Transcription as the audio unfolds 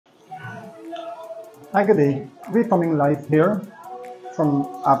Hi, good day. We're coming live here from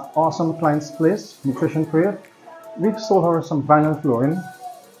an awesome client's place, Nutrition Crate. We've sold her some vinyl flooring,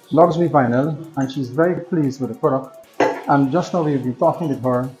 luxury vinyl, and she's very pleased with the product. And just now we'll be talking with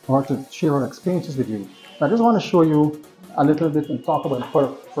her for her to share her experiences with you. I just want to show you a little bit and talk about the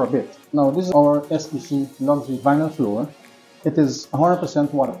product for a bit. Now, this is our SPC luxury vinyl floor. It is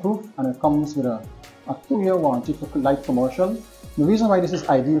 100% waterproof and it comes with a 2-year warranty for light commercial. The reason why this is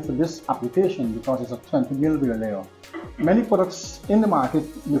ideal for this application because it's a 20 mil rear layer. Many products in the market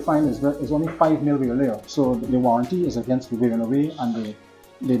you find is only 5 mil rear layer, so the warranty is against the wearing away and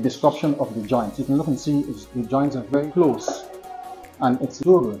the disruption of the joints. You can look and see the joints are very close and it's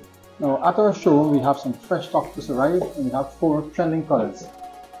durable. Now at our showroom we have some fresh stock just arrived and we have 4 trending colors.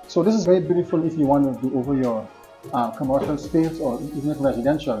 So this is very beautiful if you want to do over your commercial space or even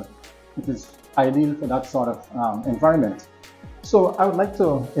residential. It is ideal for that sort of environment. So I would like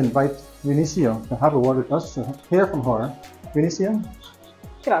to invite Vinicia to have a word with us to hear from her. Vinicia?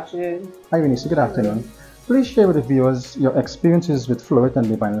 Good afternoon. Hi Vinicia, good afternoon. Please share with the viewers your experiences with Florit and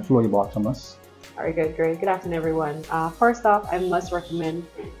the vinyl floor you bought from us. Alright, great. Good afternoon, everyone. First off, I must recommend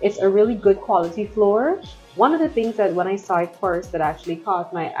it's a really good quality floor. One of the things that when I saw it first that actually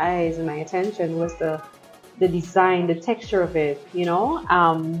caught my eyes and my attention was the design, the texture of it, you know.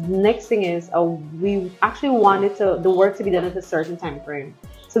 Next thing is we actually wanted the work to be done at a certain time frame.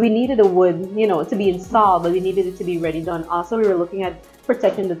 So we needed the wood, you know, to be installed, but we needed it to be ready done. Also, we were looking at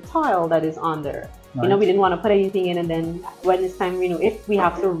protecting the tile that is on there. Right. You know, we didn't want to put anything in and then when it's time, you know, if we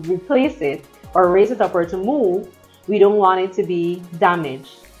have to replace it or raise it up or to move, we don't want it to be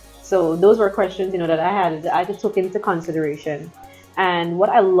damaged. So those were questions, you know, that I took into consideration. And what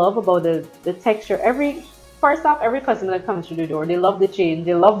I love about the texture, first off, every customer that comes through the door, they love the change.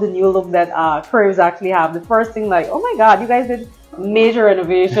 They love the new look that curves actually have. The first thing like, oh my God, you guys did major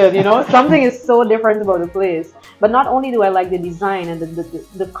renovation, you know? Something is so different about the place. But not only do I like the design and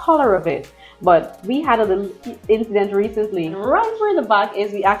the color of it, but we had a little incident recently. Right where the back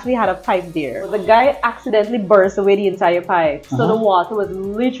is, we actually had a pipe there. The guy accidentally burst away the entire pipe. So the water was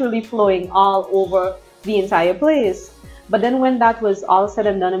literally flowing all over the entire place. But then when that was all said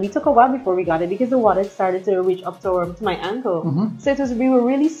and done, and we took a while before we got it because the water started to reach up to my ankle. So we were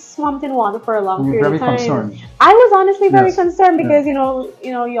really swamped in water for a long period of time. Concerned. I was honestly very concerned because you know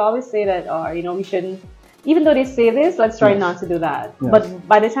you always say that you know we shouldn't, even though they say this, let's try not to do that. But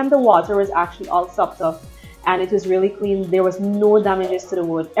by the time the water was actually all sopped up and it was really clean, there was no damages to the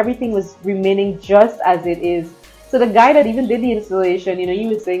wood. Everything was remaining just as it is. So the guy that even did the installation, you know, he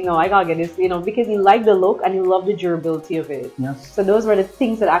was saying, no, I gotta get this, you know, because he liked the look and he loved the durability of it. Yes. So those were the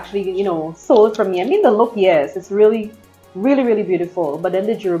things that actually, you know, sold for me. I mean, the look, yes, it's really, really, really beautiful. But then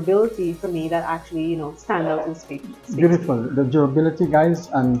the durability for me that actually, you know, stand out and speak. Beautiful. The durability, guys,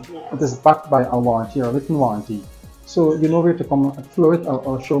 and it is backed by a warranty, a written warranty. So you know where to come at Florit.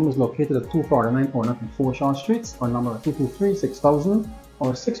 Our showroom is located at 249 Ornat and 4 Shaw Streets, or number 223-6000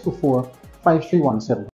 or 624-5317.